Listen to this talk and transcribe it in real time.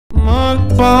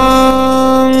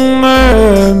Mukbang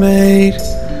mermaid.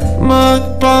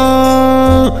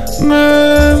 Mukbang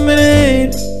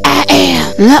mermaid. I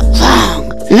am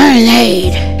Mukbang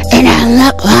mermaid, and I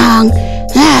mukbang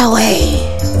that way.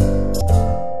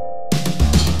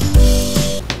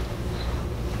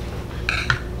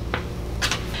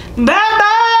 Bubble!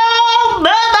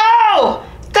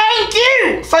 Thank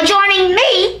you for joining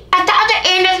me at the other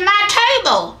end of my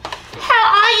table. How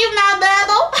are you, my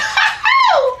Bubble?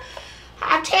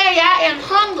 I tell you, I am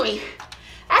hungry.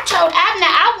 I told Abner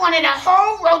I wanted a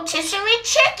whole rotisserie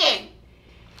chicken.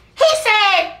 He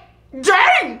said,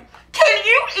 dang, can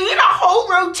you eat a whole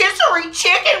rotisserie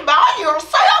chicken by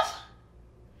yourself?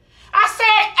 I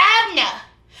said, Abner,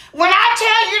 when I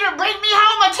tell you to bring me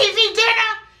home a TV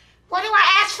dinner, what do I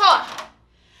ask for?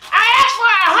 I ask for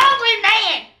a hungry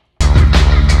man.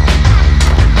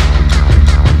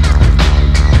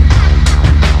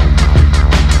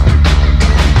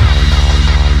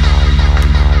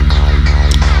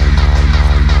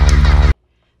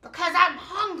 Because I'm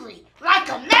hungry like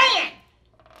a man.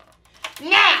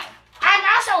 Now, I'm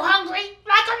also hungry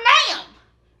like a ma'am.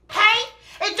 Okay?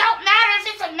 It don't matter if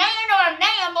it's a man or a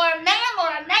ma'am or a ma'am or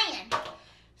a man.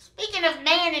 Speaking of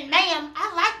man and ma'am, I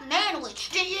like manwich.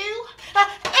 Do you?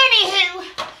 Anywho,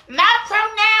 my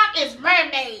pronoun is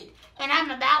mermaid, and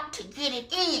I'm about to get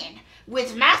it in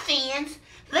with my fins.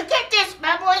 Look at this,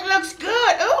 my boy. It looks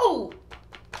good. Ooh.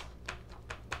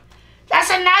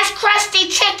 That's a nice crusty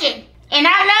chicken, and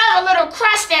I love a little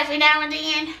crust every now and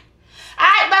then. All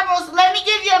right, Bubbles, let me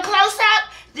give you a close-up,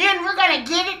 then we're going to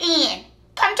get it in.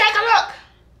 Come take a look.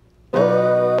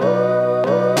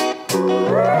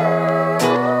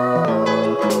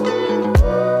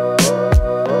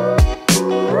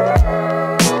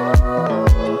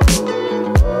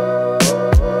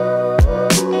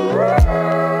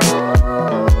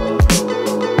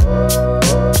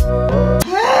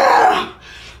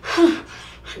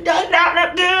 Does not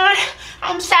look good.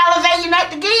 I'm salivating at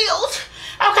the gills.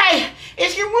 Okay,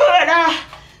 if you would,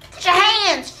 put your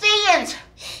hands, fins.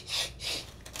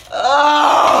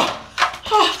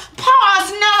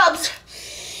 Paws, nubs.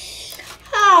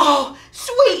 Oh,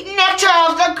 sweet nectar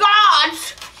of the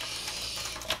gods.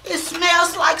 It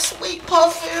smells like sweet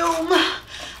perfume.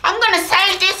 I'm gonna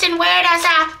save this and wear it as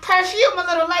a perfume a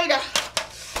little later.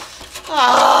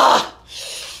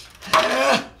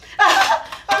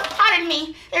 Pardon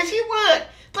me, if you would,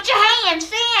 put your hands,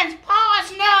 fins,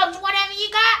 paws, nubs, whatever you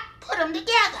got, put them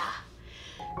together.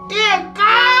 Dear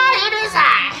God, it is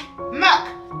I,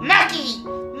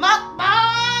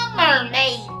 Mukbang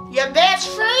mermaid, your best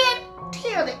friend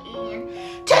till the end.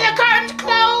 Till the curtains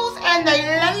close and the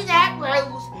lady that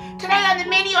rose. Today on the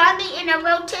menu, I'm eating a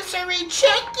rotisserie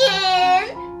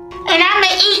chicken. And I'm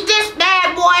gonna eat this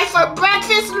bad boy for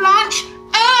breakfast, lunch,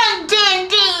 and din.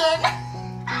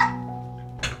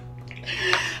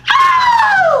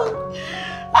 Oh!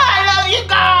 I love you,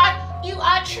 God. You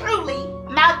are truly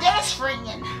my best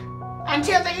friend.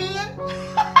 Until the end,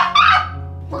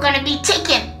 we're gonna be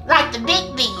ticking like the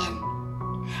Big Ben.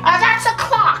 That's a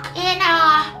clock in,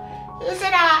 is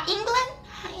it, England?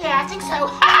 Yeah, I think so.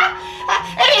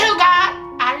 Anywho, God,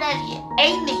 I love you.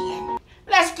 Amen.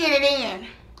 Let's get it in.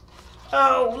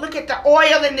 Oh, look at the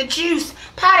oil and the juice.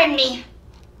 Pardon me.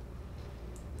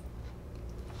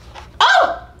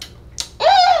 Oh!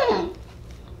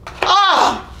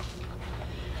 Oh!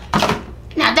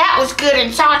 Now that was good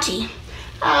and salty.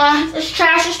 This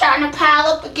trash is starting to pile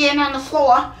up again on the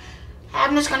floor.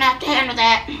 I'm just gonna have to handle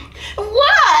that.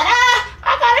 What?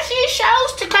 I got a few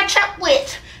shows to catch up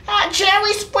with.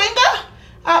 Jerry Springer,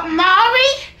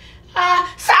 Maury,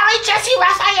 Sally Jesse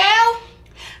Raphael,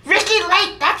 Ricky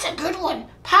Lake. That's a good one.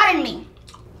 Pardon me.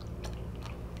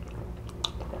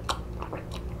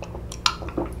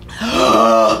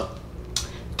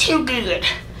 Too good.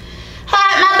 All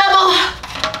right, my Bubble.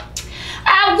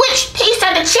 Which piece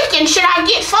of the chicken should I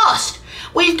get first?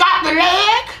 We've got the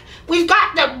leg, we've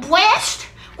got the breast,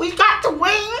 we've got the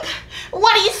wing.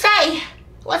 What do you say?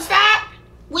 What's that?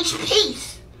 Which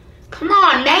piece? Come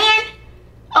on, man.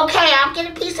 Okay, I'll get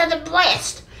a piece of the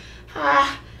breast.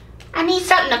 I need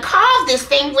something to carve this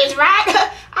thing with,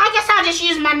 right? I guess I'll just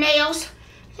use my nails.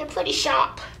 They're pretty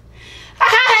sharp.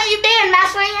 How have you been, my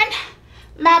friend?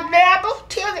 My Bubble,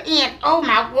 till the end. Oh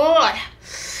my word.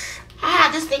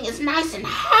 This thing is nice and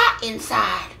hot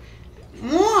inside.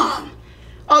 Warm.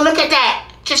 Oh, look at that.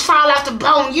 Just fall off the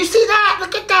bone. You see that?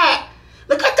 Look at that.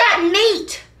 Look at that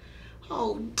meat.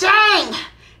 Oh, dang.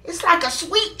 It's like a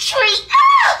sweet treat.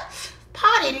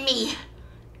 Pardon me.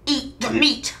 Eat the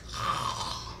meat.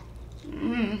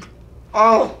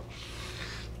 Oh.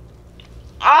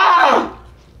 Oh.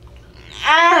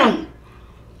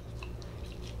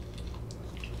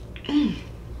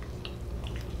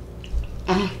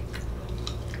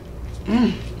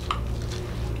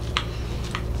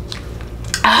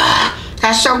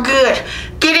 so good.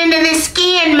 Get into this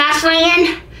skin, my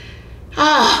friend.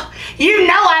 Oh, you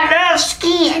know I love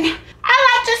skin. I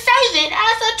like to save it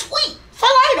as a tweet for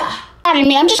later. Pardon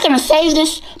me, I'm just gonna save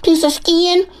this piece of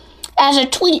skin as a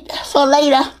tweet for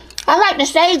later. I like to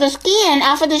save the skin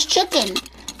off of this chicken,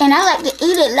 and I like to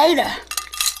eat it later.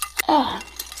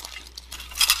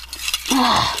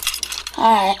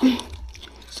 Alright,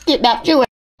 let's get back to it.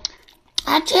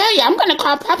 I tell you, I'm gonna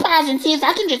call Popeyes and see if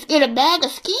I can just get a bag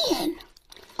of skin.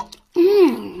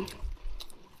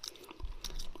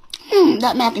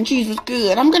 That mac and cheese is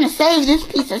good. I'm gonna save this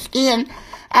piece of skin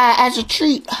as a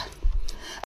treat.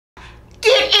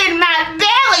 Get in my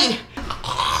belly!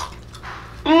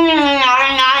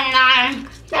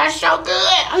 That's so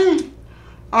good.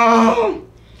 Oh.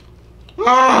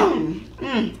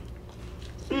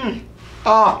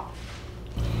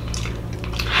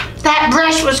 That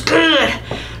breast was good.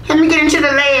 Let me get into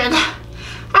the leg.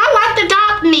 I like the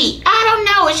dark meat. I don't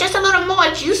know, it's just a little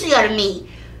more juicier to me.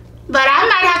 But I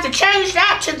might have to change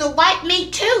that to the white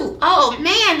meat too. Oh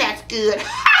man, that's good.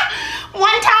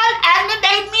 One time, Abner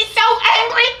made me so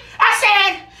angry, I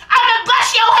said, I'm gonna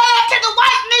bust your head to the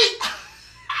white meat.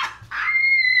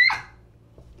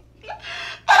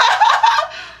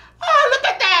 Oh, look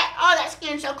at that. Oh, that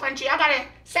skin's so crunchy. I gotta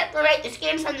separate the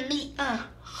skin from the meat.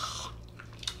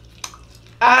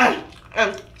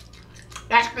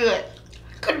 That's good.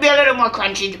 Could be a little more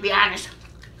crunchy, to be honest.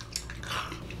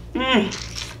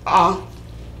 Oh.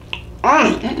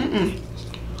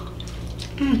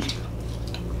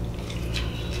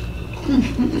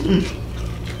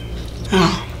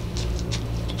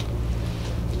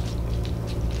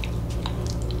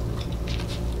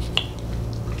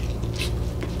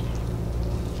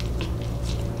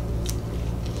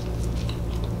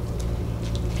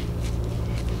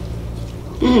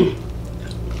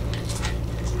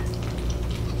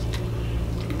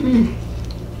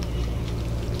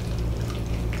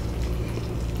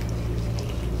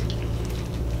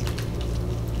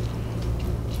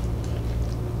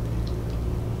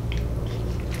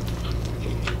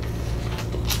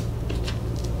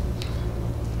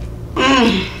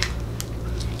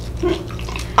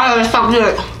 Oh, that's so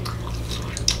good.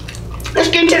 Let's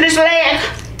get into this leg.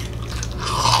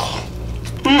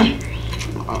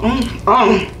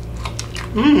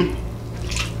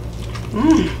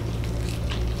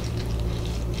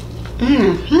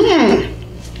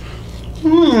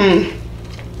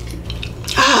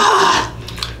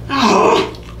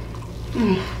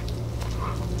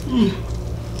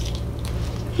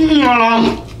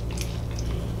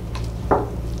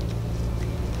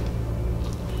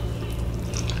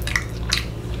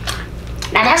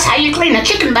 Now that's how you clean a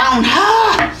chicken bone.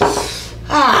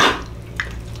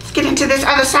 Let's get into this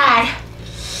other side.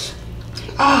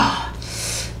 Oh,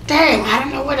 dang, I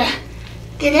don't know where to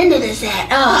get into this at.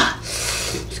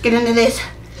 Let's get into this.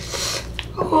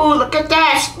 Oh, look at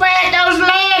that. Spread those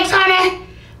legs, honey.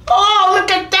 Oh,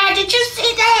 look at that. Did you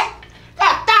see that?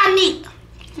 That thigh meat.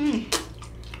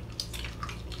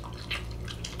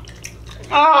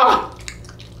 Oh.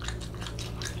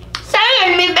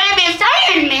 Saying me, baby,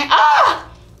 saying me.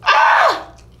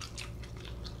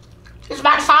 It's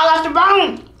about to fall off the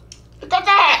bone. Look at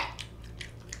that.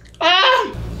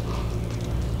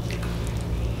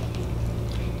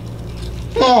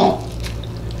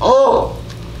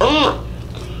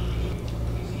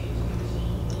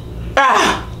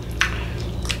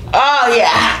 Oh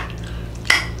yeah.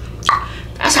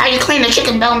 That's how you clean a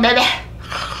chicken bone, baby.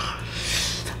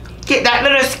 Get that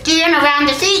little skin around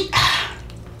the feet.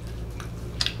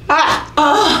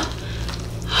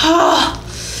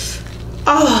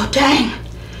 Oh, dang.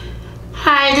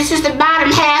 Alright, this is the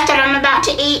bottom half that I'm about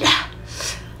to eat.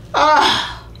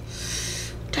 Oh,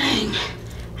 dang.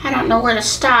 I don't know where to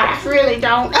start. I really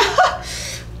don't.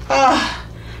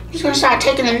 I'm just gonna start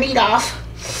taking the meat off.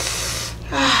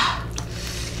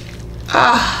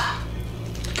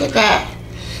 Look at that.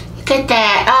 Look at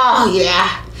that. Oh,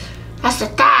 yeah. That's the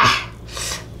thigh.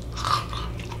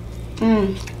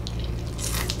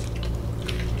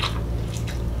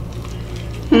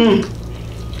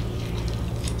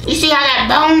 You see how that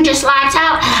bone just slides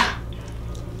out?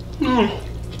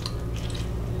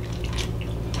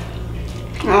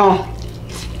 Oh.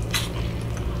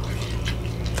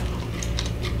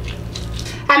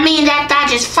 I mean, that thigh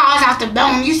just falls out the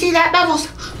bone. You see that, Bubbles?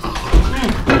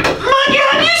 Monkey,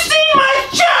 have you seen my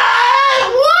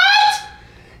child? What?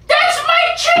 That's my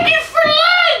chicken for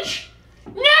lunch.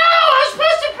 No, I was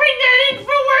supposed to bring that in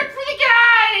for work for the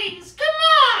guys. Come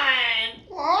on.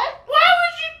 What? Why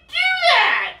would you do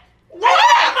that? What?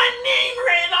 I have my name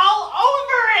written all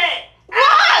over it.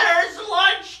 Abner's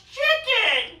lunch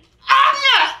chicken.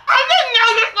 Abner, I didn't know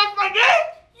that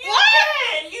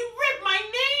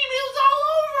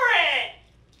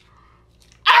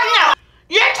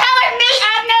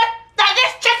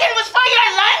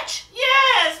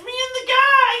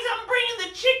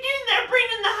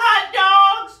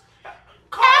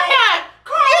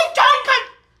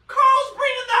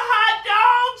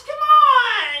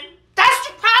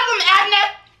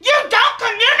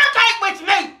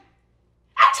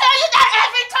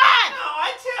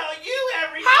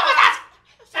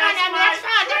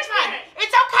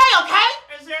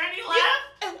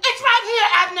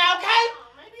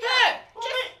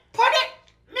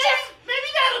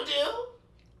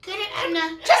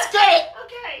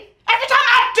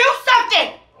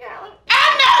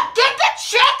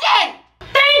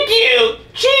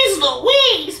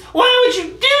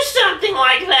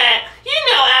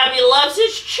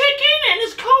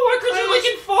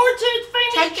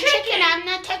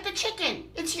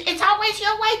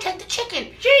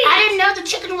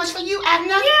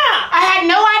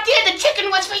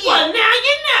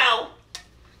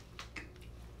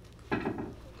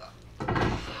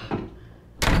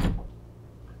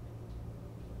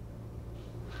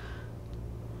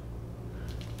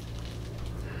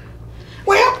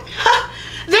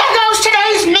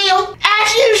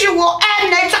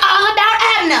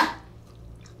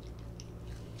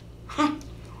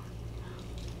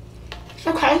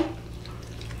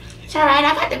It's alright,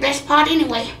 I got the best part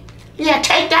anyway. Yeah,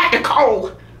 take that to Cole.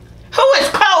 Who is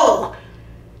Cole?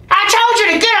 I told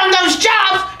you to get on those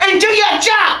jobs and do your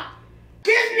job.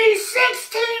 Give me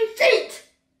 16 feet.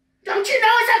 Don't you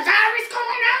know it's a virus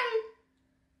going on?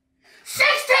 16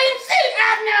 feet,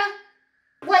 Abner.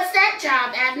 What's that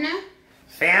job, Abner?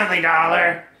 Family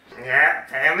Dollar. Yeah,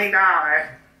 Family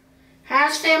Dollar.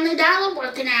 How's Family Dollar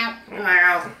working out?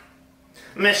 Well,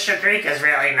 Miss Shadrika's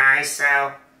really nice,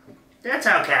 so that's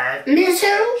okay. Miss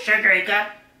who?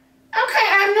 Shadrika. Okay,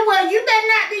 Abner, well, you better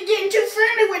not be getting too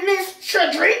friendly with Miss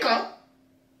Shadrika.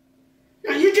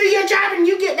 Now, you do your job and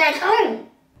you get back home.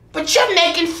 But you're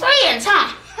making friends,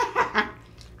 huh?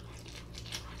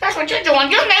 That's what you're doing.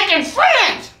 You're making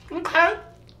friends. Okay. I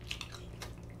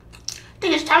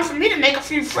think it's time for me to make a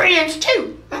few friends,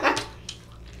 too.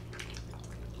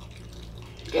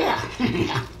 Yeah.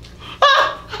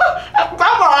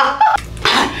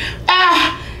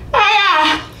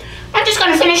 I'm just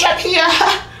going to finish up here.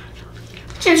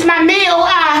 Since my meal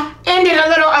ended a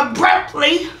little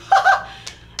abruptly.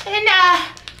 And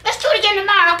let's do it again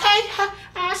tomorrow, okay?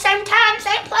 Same time,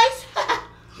 same place.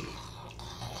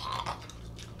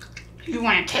 You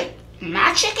want to take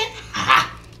my chicken?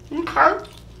 Okay.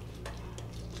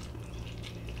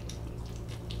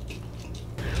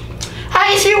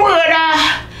 Hey, if you would,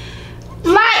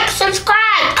 like,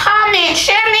 subscribe, comment,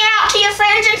 share me out to your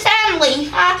friends and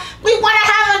family. We want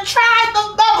to have a tribe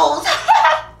of bubbles.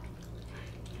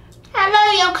 I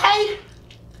love you, okay?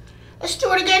 Let's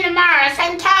do it again tomorrow.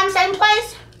 Same time, same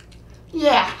place?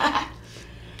 Yeah.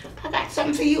 I got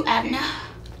something for you, Abner.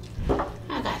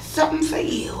 I got something for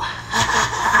you.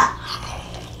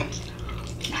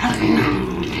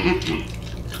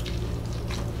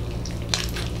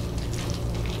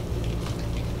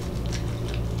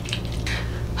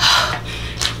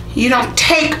 You don't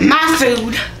take my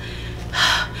food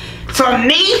from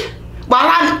me while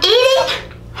I'm eating?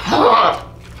 Alright.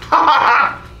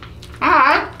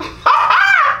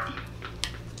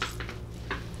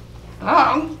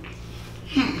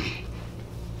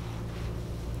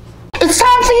 It's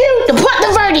time for you to put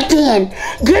the verdict in.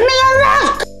 Give me a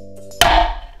like.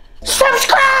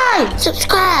 Subscribe.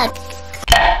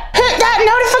 Hit that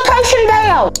notification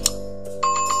bell.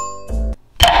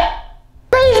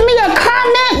 Leave me a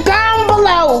comment down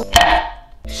below.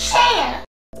 Share.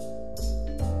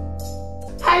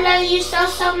 I love you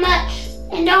so much.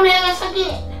 And don't ever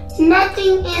forget,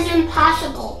 nothing is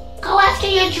impossible. Go after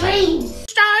your dreams.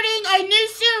 Starting a new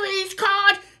series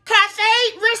called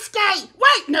Cafe Risque.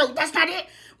 Wait, no, that's not it.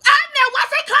 Abner,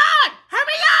 what's it called?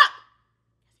 Hurry up.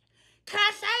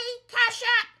 Cash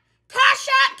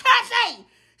App Cafe.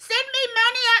 Send me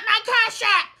money at my Cash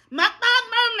App, Mukbang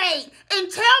Mermaid,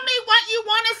 and tell me what you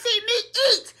want to see me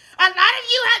eat. A lot of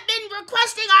you have been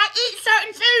requesting I eat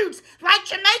certain foods, like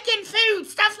Jamaican food,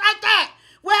 stuff like that.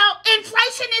 Well,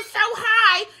 inflation is so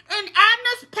high, and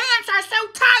Abner's pants are so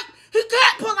tight, he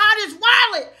can't pull out his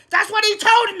wallet. That's what he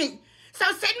told me. So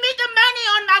send me the money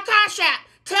on my Cash App.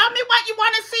 Tell me what you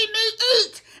want to see me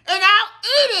eat, and I'll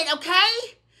eat it,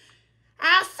 okay?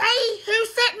 I'll say who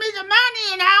sent me the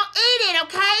money, and I'll eat it,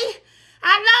 okay?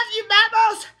 I love you,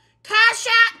 Bubbles. Cash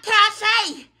App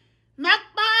Cafe.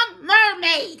 Mukbang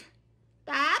Mermaid.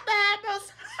 Bye,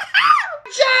 Bubbles.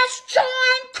 Just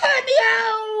joined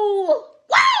CAMEO.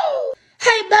 Woo!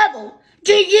 Hey, Bubble,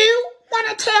 do you want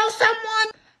to tell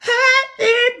someone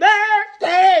happy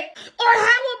birthday? Or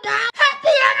how about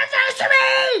happy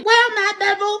anniversary? Well, my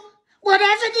Bubble,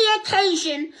 whatever the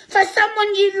occasion, for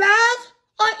someone you love,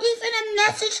 or even a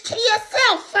message to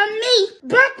yourself from me,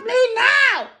 book me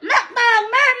now. Mukbang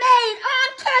Mermaid on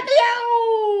CAMEO.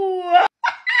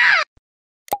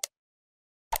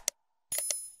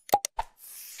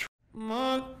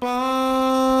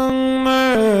 Mukbang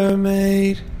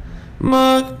Mermaid.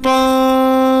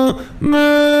 Mukbang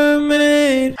Mermaid.